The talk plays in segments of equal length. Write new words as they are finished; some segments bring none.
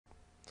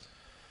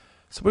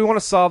So we want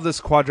to solve this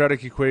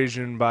quadratic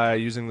equation by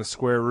using the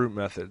square root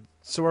method.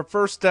 So our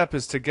first step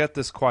is to get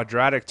this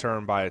quadratic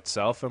term by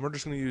itself, and we're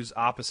just going to use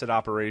opposite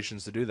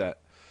operations to do that.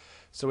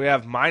 So we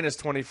have minus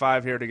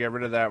 25 here. To get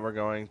rid of that, we're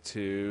going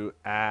to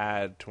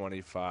add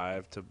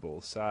 25 to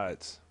both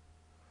sides.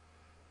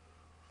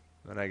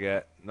 Then I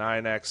get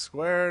 9x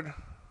squared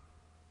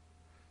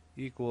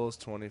equals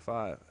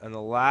 25. And the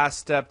last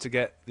step to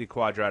get the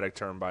quadratic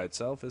term by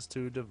itself is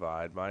to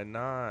divide by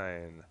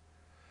 9.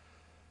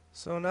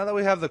 So now that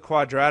we have the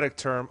quadratic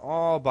term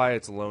all by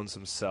its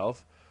lonesome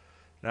self,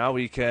 now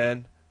we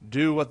can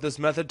do what this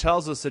method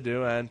tells us to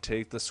do and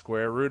take the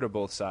square root of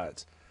both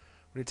sides.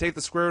 When you take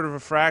the square root of a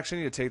fraction,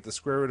 you take the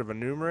square root of a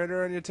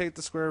numerator, and you take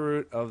the square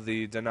root of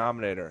the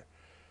denominator.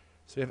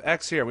 So we have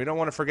x here. We don't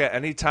want to forget,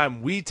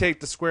 anytime we take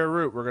the square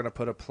root, we're going to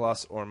put a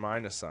plus or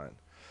minus sign.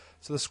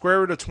 So the square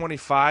root of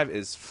 25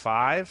 is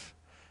 5,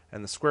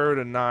 and the square root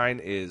of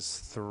 9 is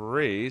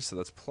 3, so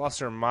that's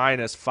plus or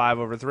minus 5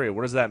 over 3.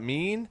 What does that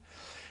mean?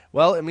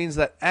 Well, it means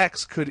that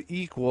x could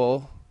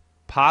equal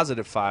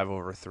positive 5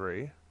 over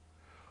 3,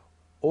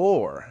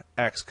 or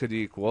x could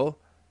equal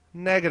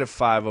negative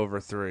 5 over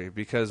 3,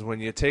 because when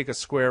you take a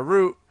square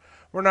root,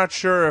 we're not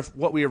sure if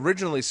what we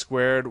originally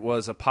squared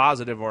was a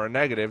positive or a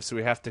negative, so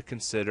we have to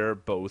consider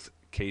both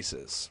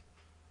cases.